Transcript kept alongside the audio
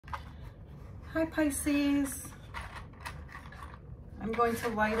Hi Pisces. I'm going to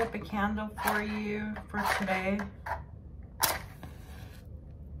light up a candle for you for today.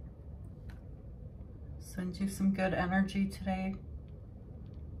 Send you some good energy today.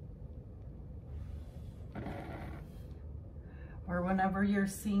 Or whenever you're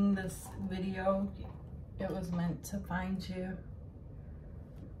seeing this video, it was meant to find you.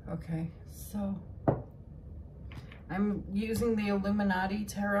 Okay, so I'm using the Illuminati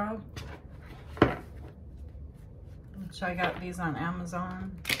Tarot, which I got these on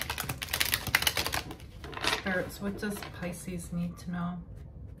Amazon. Spirits, what does Pisces need to know?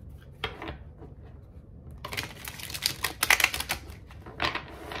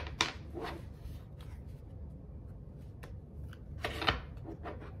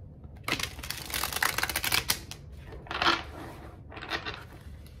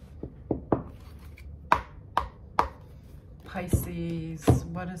 Pisces,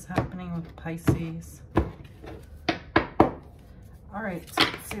 what is happening with Pisces? All right,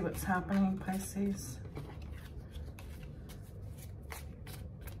 let's see what's happening, Pisces.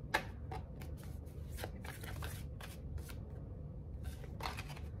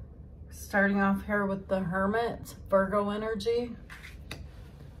 Starting off here with the Hermit, Virgo energy.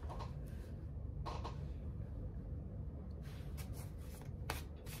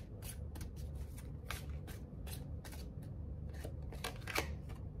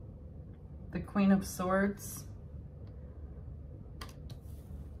 The Queen of Swords.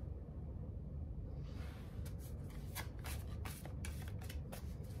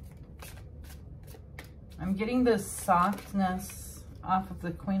 I'm getting this softness off of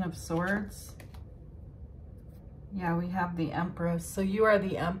the Queen of Swords. Yeah, we have the Empress. So you are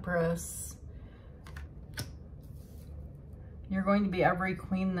the Empress. You're going to be every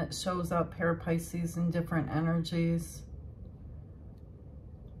queen that shows up here, Pisces, in different energies.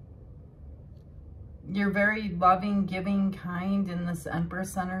 You're very loving, giving, kind in this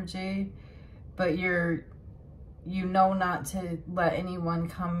Empress energy, but you know not to let anyone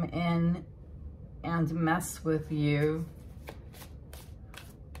come in and mess with you.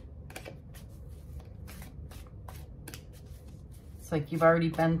 It's like you've already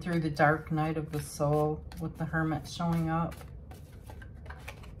been through the dark night of the soul with the Hermit showing up.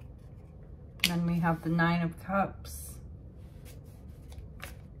 Then we have the Nine of Cups.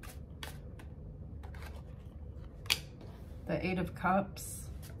 The Eight of Cups.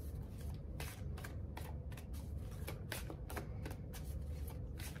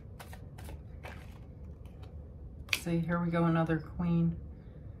 See, here we go, another queen.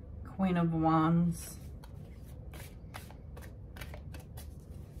 Queen of Wands.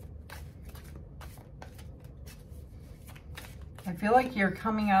 I feel like you're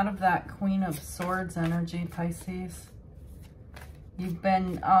coming out of that Queen of Swords energy, Pisces. You've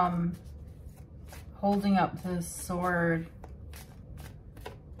been holding up this sword,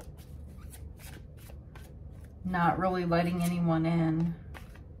 not really letting anyone in,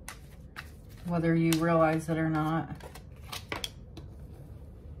 whether you realize it or not.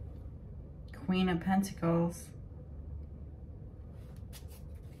 Queen of Pentacles.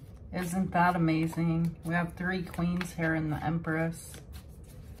 Isn't that amazing? We have three queens here in the Empress.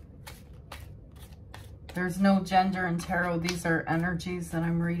 There's no gender in tarot. These are energies that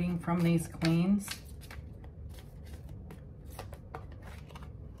I'm reading from these queens.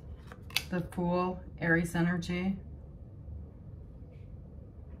 The Fool, Aries energy.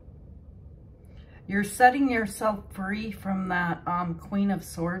 You're setting yourself free from that Queen of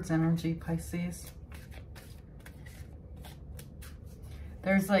Swords energy, Pisces.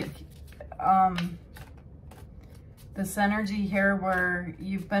 There's like this energy here where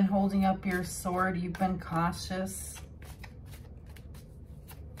you've been holding up your sword, you've been cautious.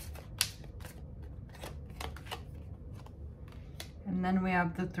 And then we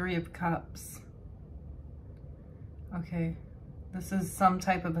have the Three of Cups. Okay, this is some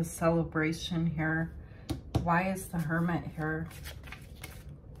type of a celebration here. Why is the Hermit here?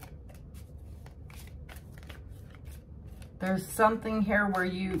 There's something here where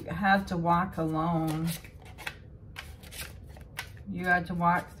you had to walk alone. You had to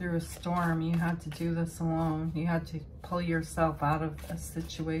walk through a storm. You had to do this alone. You had to pull yourself out of a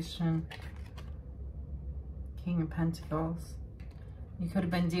situation. King of Pentacles. You could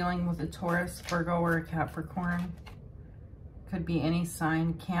have been dealing with a Taurus, Virgo, or a Capricorn. Could be any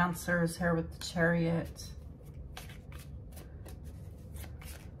sign. Cancer is here with the Chariot.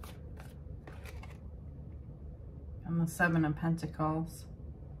 And the Seven of Pentacles.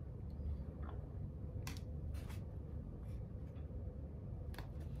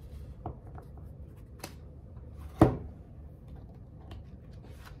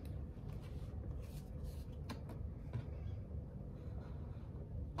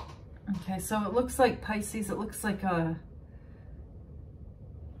 Okay, so it looks like Pisces, it looks like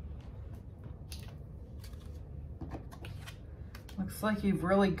looks like you've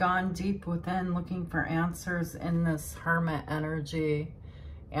really gone deep within looking for answers in this Hermit energy,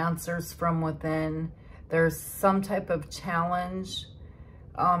 answers from within. There's some type of challenge,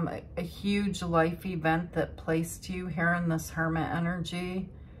 a huge life event that placed you here in this Hermit energy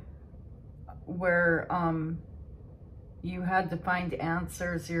where you had to find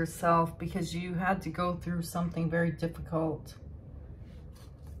answers yourself because you had to go through something very difficult.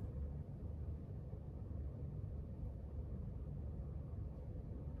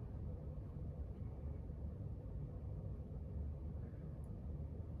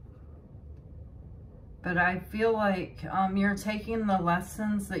 But I feel like you're taking the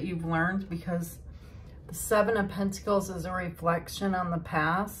lessons that you've learned, because the Seven of Pentacles is a reflection on the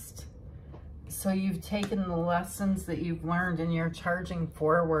past. So you've taken the lessons that you've learned and you're charging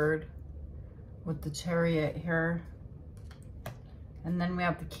forward with the Chariot here. And then we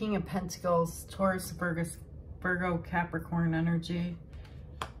have the King of Pentacles, Taurus, Virgo, Capricorn energy.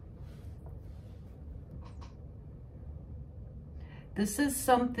 This is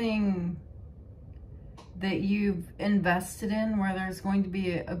something that you've invested in where there's going to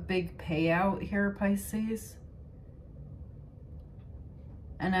be a big payout here, Pisces.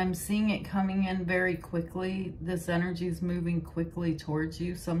 And I'm seeing it coming in very quickly. This energy is moving quickly towards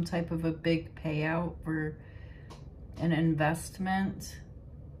you. Some type of a big payout for an investment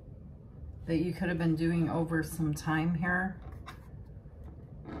that you could have been doing over some time here.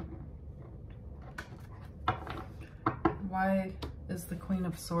 Why is the Queen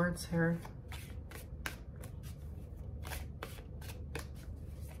of Swords here?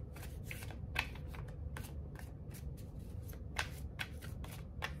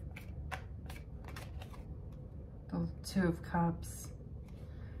 Two of Cups.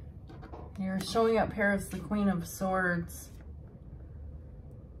 You're showing up here as the Queen of Swords.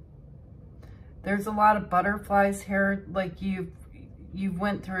 There's a lot of butterflies here, like you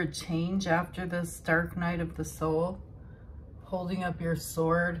went through a change after this dark night of the soul, holding up your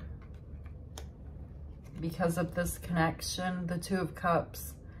sword because of this connection, the Two of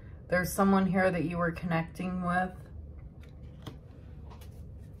Cups. There's someone here that you were connecting with.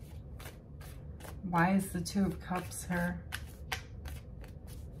 Why is the Two of Cups here?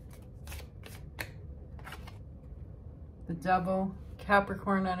 The Devil,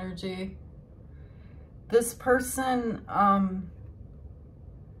 Capricorn energy. This person,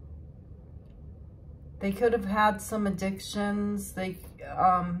 they could have had some addictions.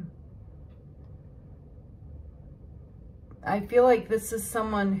 I feel like this is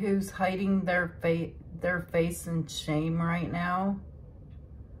someone who's hiding their face in shame right now.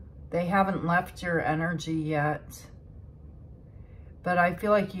 They haven't left your energy yet. But I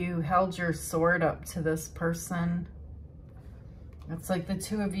feel like you held your sword up to this person. It's like the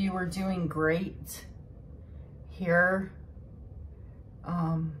two of you were doing great here.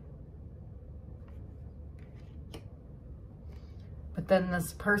 But then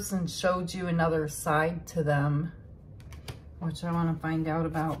this person showed you another side to them, which I want to find out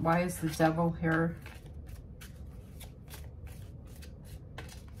about. Why is the Devil here?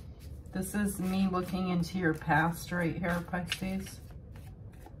 This is me looking into your past right here, Pisces.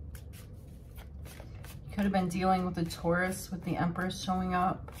 You could have been dealing with a Taurus with the Empress showing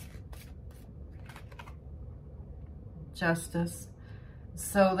up. Justice.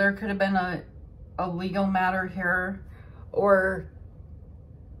 So there could have been a legal matter here, or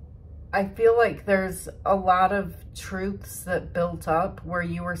I feel like there's a lot of truths that built up where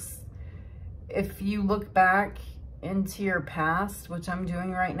you were, if you look back into your past, which I'm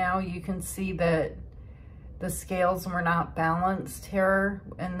doing right now, you can see that the scales were not balanced here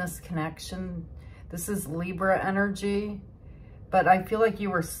in this connection. This is Libra energy, but I feel like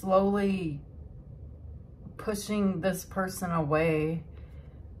you were slowly pushing this person away,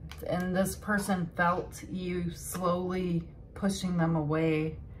 and this person felt you slowly pushing them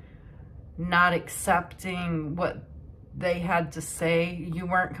away, not accepting what they had to say. You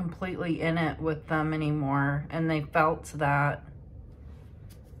weren't completely in it with them anymore, and they felt that.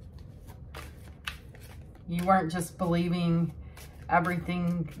 You weren't just believing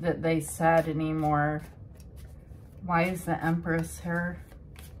everything that they said anymore. Why is the Empress here?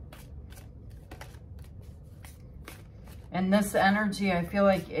 And this energy, I feel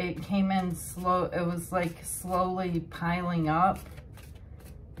like it came in slow. It was like slowly piling up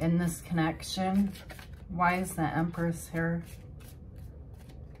in this connection. Why is the Empress here?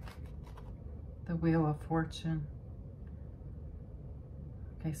 The Wheel of Fortune.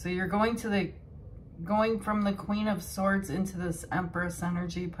 Okay, so you're going to going from the Queen of Swords into this Empress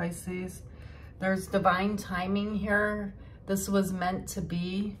energy, Pisces. There's divine timing here. This was meant to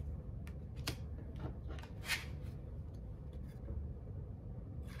be.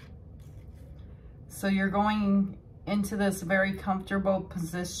 So you're going into this very comfortable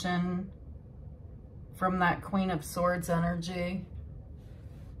position from that Queen of Swords energy.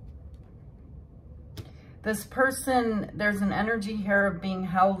 This person, there's an energy here of being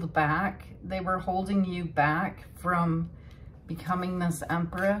held back. They were holding you back from becoming this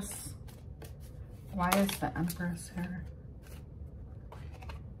Empress. Why is the Empress here?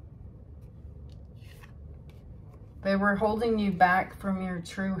 They were holding you back from your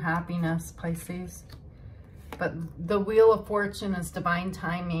true happiness, Pisces. But the Wheel of Fortune is divine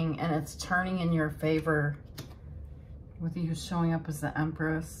timing, and it's turning in your favor with you showing up as the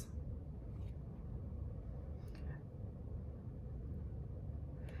Empress.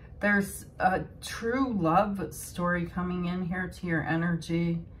 There's a true love story coming in here to your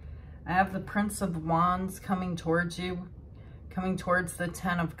energy. I have the Prince of Wands coming towards you, coming towards the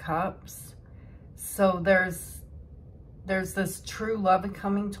Ten of Cups. So there's this true love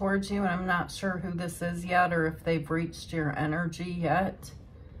coming towards you, and I'm not sure who this is yet or if they've reached your energy yet.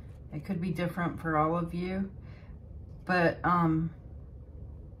 It could be different for all of you. But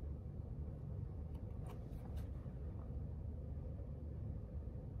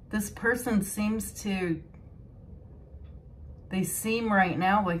this person seems to, they seem right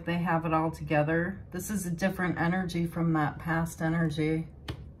now like they have it all together. This is a different energy from that past energy.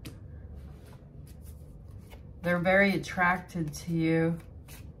 They're very attracted to you.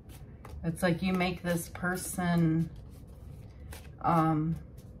 It's like you make this person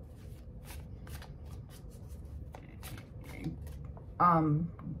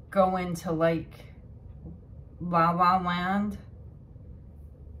go into like La La Land.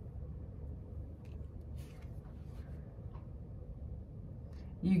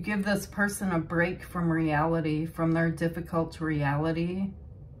 You give this person a break from reality, from their difficult reality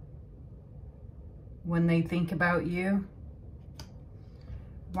when they think about you.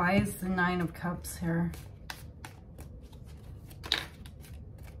 Why is the Nine of Cups here?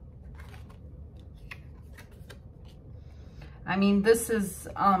 I mean, this is,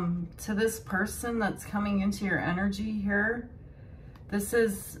 to this person that's coming into your energy here, this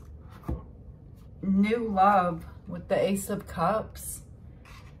is new love with the Ace of Cups.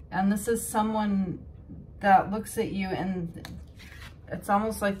 And this is someone that looks at you and it's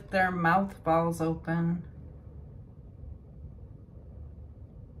almost like their mouth falls open.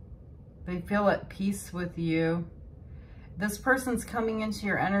 They feel at peace with you. This person's coming into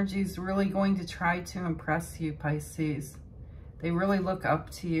your energy is really going to try to impress you, Pisces. They really look up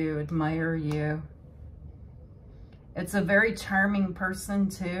to you, admire you. It's a very charming person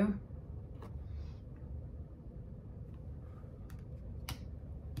too.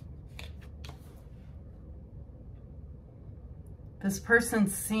 This person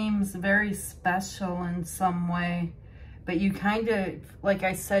seems very special in some way, but you kind of, like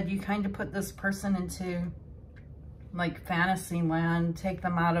I said, you kind of put this person into like fantasy land, take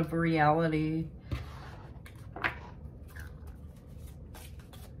them out of reality,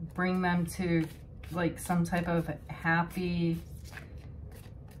 bring them to like some type of happy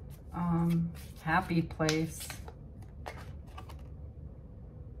place.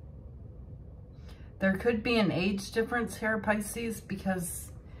 There could be an age difference here, Pisces,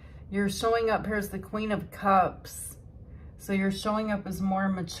 because you're showing up here as the Queen of Cups. So you're showing up as more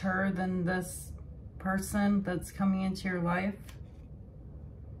mature than this person that's coming into your life.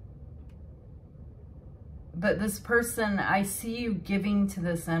 But this person, I see you giving to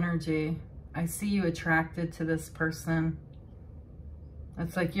this energy. I see you attracted to this person.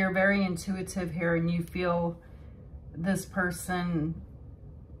 It's like you're very intuitive here and you feel this person's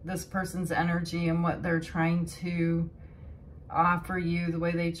energy and what they're trying to offer you, the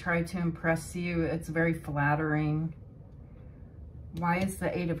way they try to impress you. It's very flattering. Why is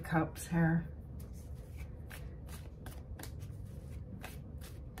the Eight of Cups here?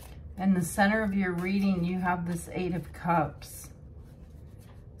 In the center of your reading, you have this Eight of Cups.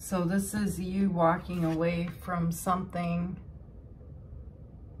 So this is you walking away from something.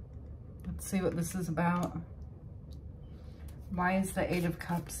 Let's see what this is about. Why is the Eight of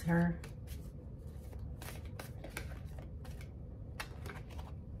Cups here?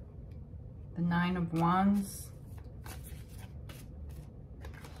 The Nine of Wands.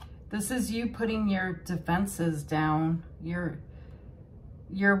 This is you putting your defenses down. You're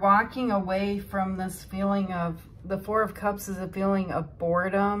walking away from this feeling of, the Four of Cups is a feeling of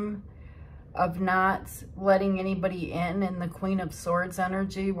boredom, of not letting anybody in the Queen of Swords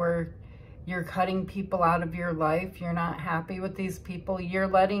energy, where You're cutting people out of your life. You're not happy with these people. You're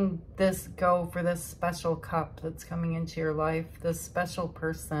letting this go for this special cup that's coming into your life, this special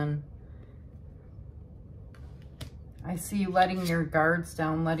person. I see you letting your guards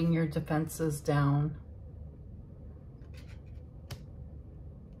down, letting your defenses down.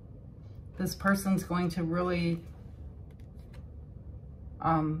 This person's going to really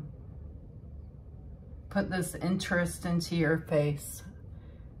put this interest into your face.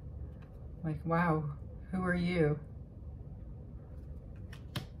 Like, wow, who are you?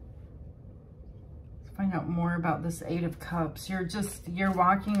 Let's find out more about this Eight of Cups. You're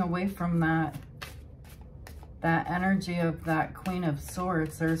walking away from that energy of that Queen of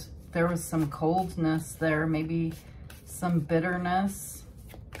Swords. There was some coldness there, maybe some bitterness,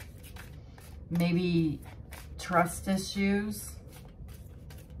 maybe trust issues.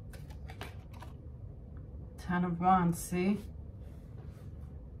 Ten of Wands, see?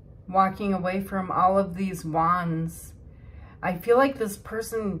 Walking away from all of these wands. I feel like this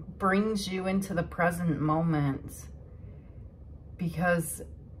person brings you into the present moment, because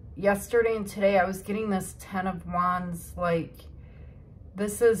yesterday and today I was getting this Ten of Wands, like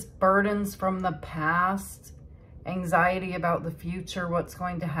this is burdens from the past, anxiety about the future, what's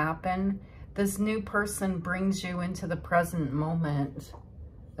going to happen. This new person brings you into the present moment.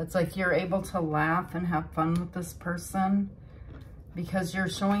 It's like you're able to laugh and have fun with this person, because you're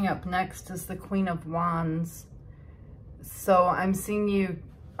showing up next as the Queen of Wands. So I'm seeing you,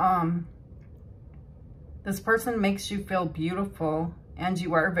 this person makes you feel beautiful, and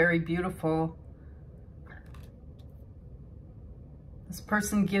you are very beautiful. This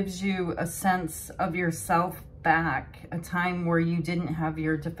person gives you a sense of yourself back, a time where you didn't have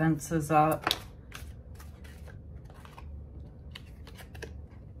your defenses up.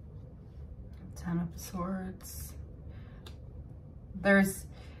 Ten of Swords. There's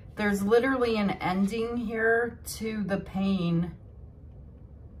literally an ending here to the pain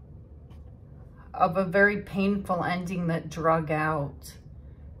of a very painful ending that drug out.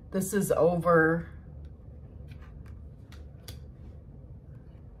 This is over.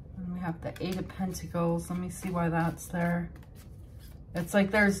 And we have the Eight of Pentacles. Let me see why that's there. It's like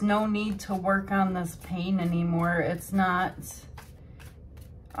there's no need to work on this pain anymore. It's not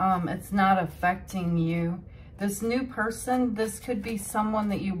affecting you. This new person, this could be someone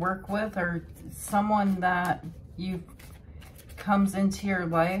that you work with, or someone that comes into your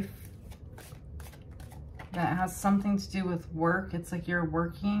life that has something to do with work. It's like you're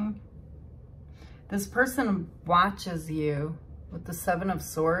working. This person watches you with the Seven of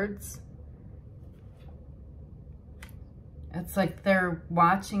Swords. It's like they're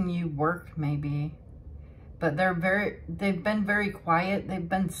watching you work maybe, but they've been very quiet. They've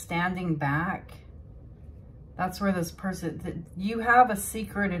been standing back. That's where this person, you have a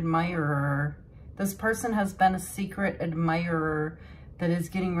secret admirer. This person has been a secret admirer that is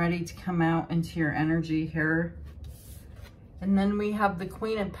getting ready to come out into your energy here. And then we have the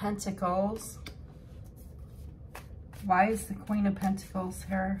Queen of Pentacles. Why is the Queen of Pentacles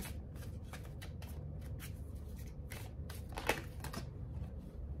here?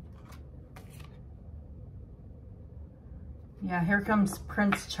 Yeah, here comes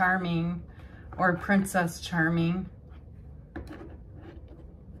Prince Charming or Princess Charming.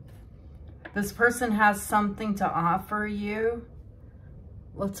 This person has something to offer you.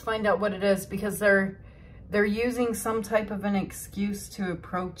 Let's find out what it is, because they're using some type of an excuse to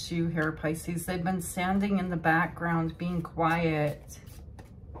approach you here, Pisces. They've been standing in the background, being quiet.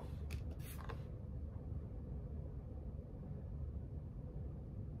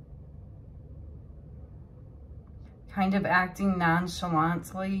 Kind of acting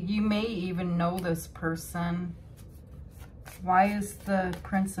nonchalantly. You may even know this person. Why is the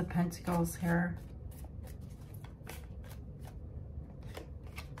Prince of Pentacles here?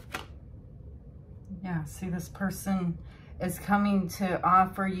 Yeah, see, this person is coming to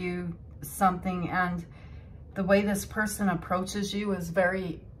offer you something, and the way this person approaches you is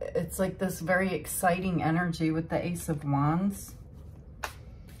it's like this very exciting energy with the Ace of Wands.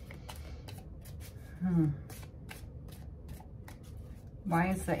 Why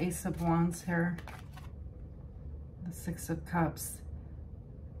is the Ace of Wands here? The Six of Cups.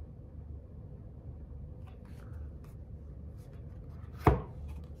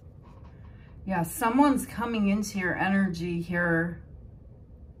 Yeah, someone's coming into your energy here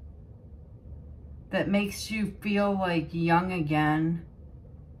that makes you feel like young again.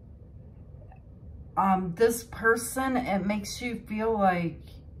 This person, it makes you feel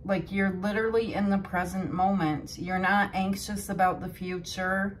like you're literally in the present moment. You're not anxious about the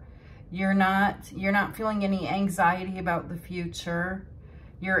future. You're not feeling any anxiety about the future.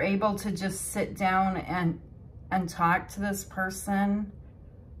 You're able to just sit down and talk to this person,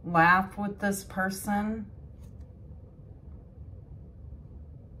 laugh with this person.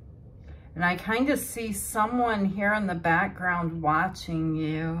 And I kind of see someone here in the background watching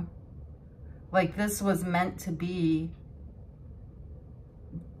you. Like this was meant to be.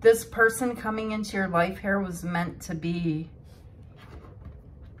 This person coming into your life here was meant to be.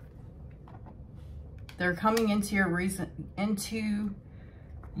 They're coming into your into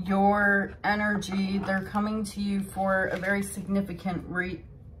your energy. They're coming to you for a very significant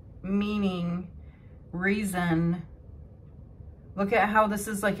reason. Look at how this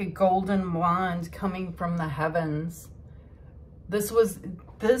is like a golden wand coming from the heavens.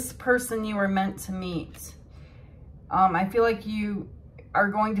 This person you were meant to meet. I feel like you are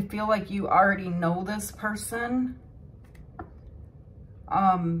going to feel like you already know this person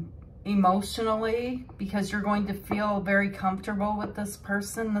emotionally, because you're going to feel very comfortable with this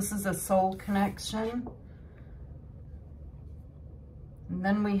person. This is a soul connection. And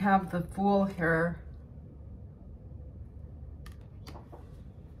then we have the Fool here.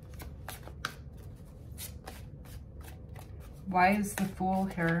 Why is the Fool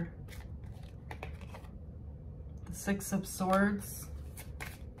here? The Six of Swords.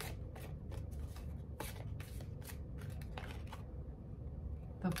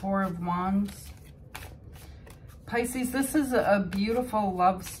 The Four of Wands. Pisces, this is a beautiful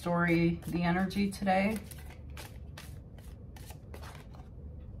love story, the energy today.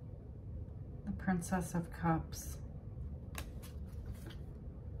 The Princess of Cups.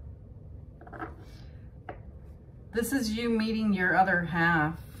 This is you meeting your other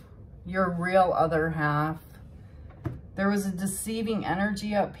half, your real other half. There was a deceiving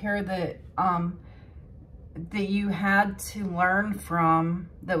energy up here that you had to learn from,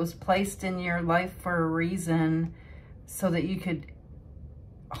 that was placed in your life for a reason, so that you could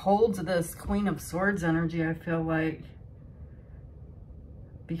hold this Queen of Swords energy, I feel like.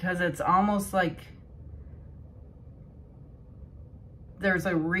 Because it's almost like there's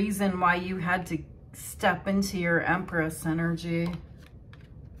a reason why you had to step into your Empress energy.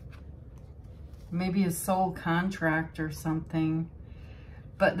 Maybe a soul contract or something.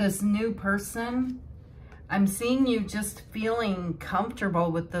 But this new person, I'm seeing you just feeling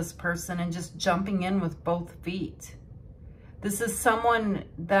comfortable with this person and just jumping in with both feet. This is someone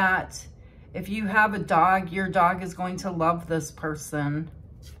that, if you have a dog, your dog is going to love this person.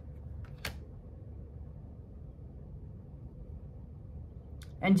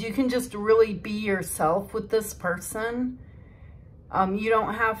 And you can just really be yourself with this person. You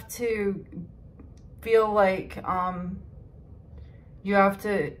don't have to feel like you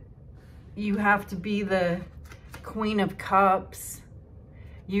have to be the Queen of Cups.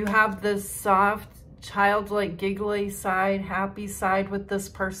 You have this soft, childlike, giggly side, happy side with this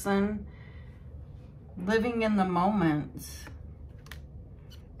person. Living in the moment.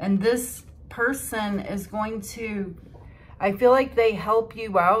 And this person is going to, I feel like they help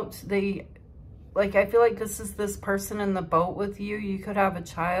you out. I feel like this is this person in the boat with you. You could have a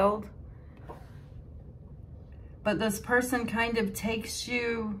child. But this person kind of takes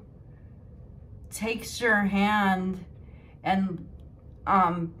your hand and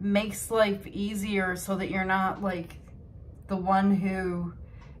makes life easier, so that you're not like the one who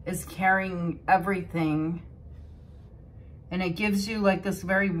is carrying everything. And it gives you like this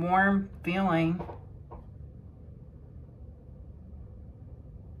very warm feeling.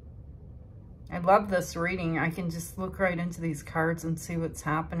 I love this reading. I can just look right into these cards and see what's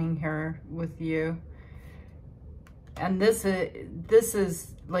happening here with you. And this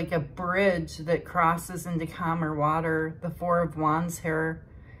is like a bridge that crosses into calmer water. The Four of Wands here.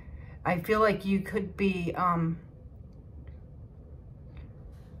 I feel like you could be I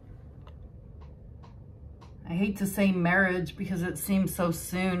hate to say marriage because it seems so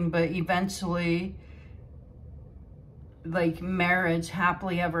soon, but eventually, like marriage,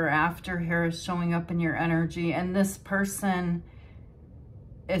 happily ever after here is showing up in your energy. And this person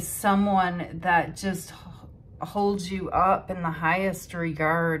is someone that just holds you up in the highest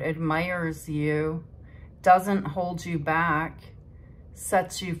regard, admires you, doesn't hold you back,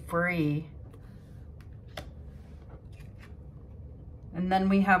 sets you free. And then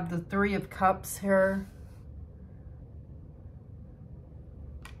we have the Three of Cups here.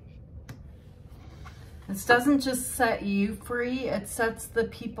 This doesn't just set you free, it sets the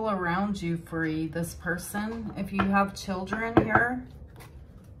people around you free, this person. If you have children here,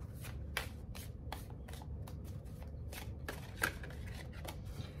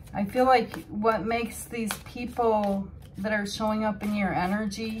 I feel like what makes these people that are showing up in your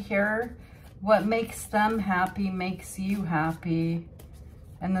energy here, what makes them happy makes you happy.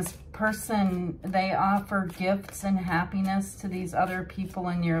 And this person, they offer gifts and happiness to these other people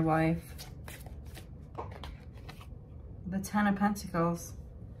in your life. The Ten of Pentacles.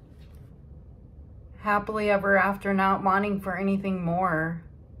 Happily ever after, not wanting for anything more.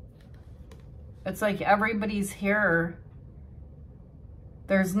 It's like everybody's here.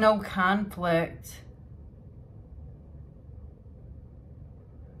 There's no conflict.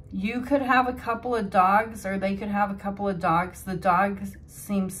 You could have a couple of dogs, or they could have a couple of dogs. The dogs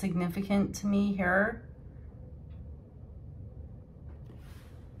seem significant to me here.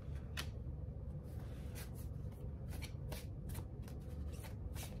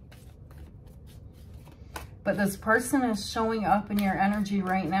 But this person is showing up in your energy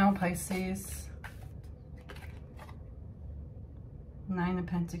right now, Pisces. Nine of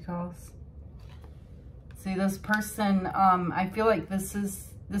Pentacles. See, this person, I feel like this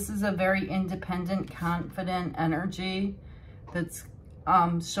is a very independent, confident energy that's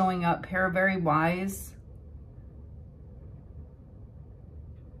showing up here, very wise.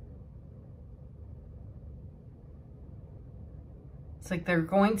 It's like they're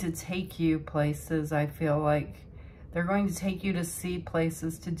going to take you places, I feel like. They're going to take you to see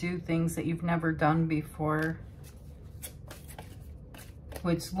places, to do things that you've never done before.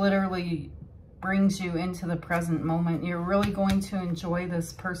 Which literally brings you into the present moment. You're really going to enjoy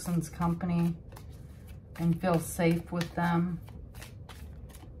this person's company and feel safe with them.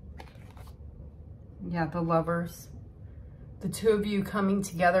 Yeah, the Lovers. The two of you coming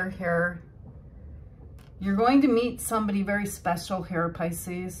together here. You're going to meet somebody very special here,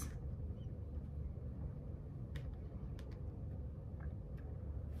 Pisces.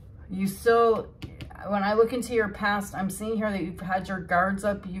 You still, when I look into your past, I'm seeing here that you've had your guards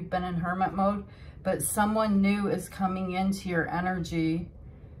up, you've been in hermit mode, but someone new is coming into your energy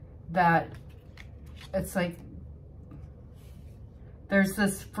that it's like there's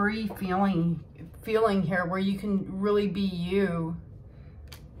this free feeling here where you can really be you.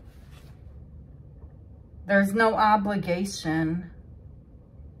 There's no obligation.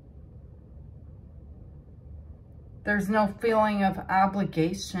 There's no feeling of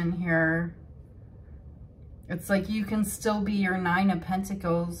obligation here. It's like you can still be your Nine of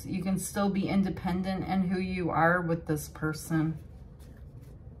Pentacles. You can still be independent in who you are with this person.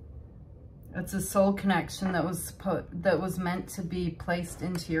 It's a soul connection that was meant to be placed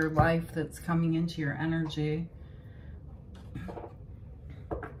into your life, that's coming into your energy.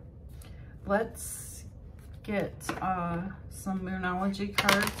 Let's get some Moonology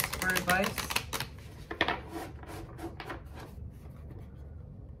cards for advice.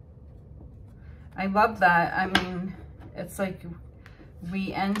 I love that. I mean, it's like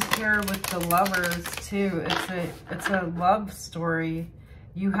we end here with the Lovers too. It's a love story.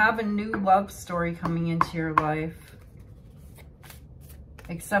 You have a new love story coming into your life.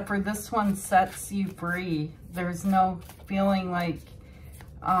 Except for this one sets you free. There's no feeling like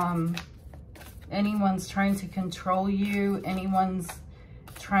anyone's trying to control you. Anyone's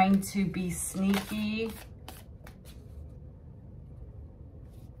trying to be sneaky.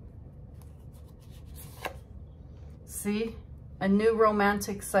 See? A new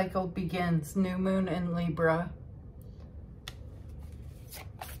romantic cycle begins. New moon in Libra.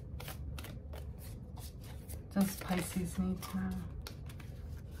 Does Pisces need to know?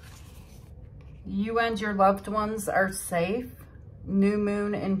 You and your loved ones are safe. New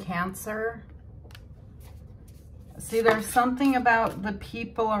moon in Cancer. See, there's something about the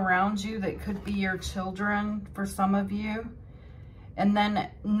people around you that could be your children for some of you. And then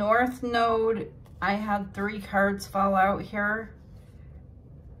North Node, I had 3 cards fall out here.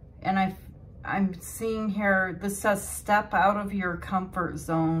 And I'm seeing here, this says step out of your comfort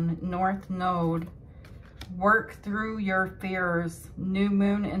zone. North Node. Work through your fears. New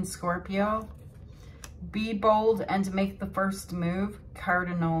moon in Scorpio. Be bold and make the first move.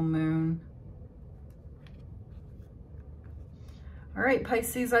 Cardinal moon. All right,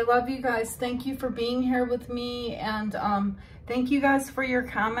 Pisces, I love you guys. Thank you for being here with me. And thank you guys for your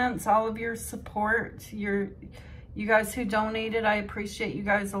comments, all of your support. You guys who donated, I appreciate you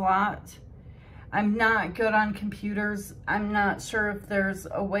guys a lot. I'm not good on computers. I'm not sure if there's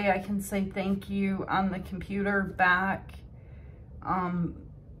a way I can say thank you on the computer back.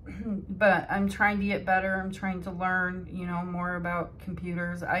 But I'm trying to get better. I'm trying to learn, you know, more about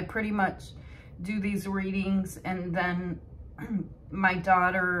computers. I pretty much do these readings, and then my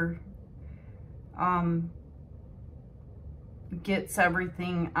daughter gets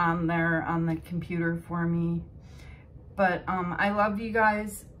everything on there on the computer for me. But I love you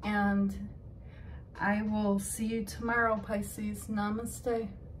guys, and I will see you tomorrow, Pisces. Namaste.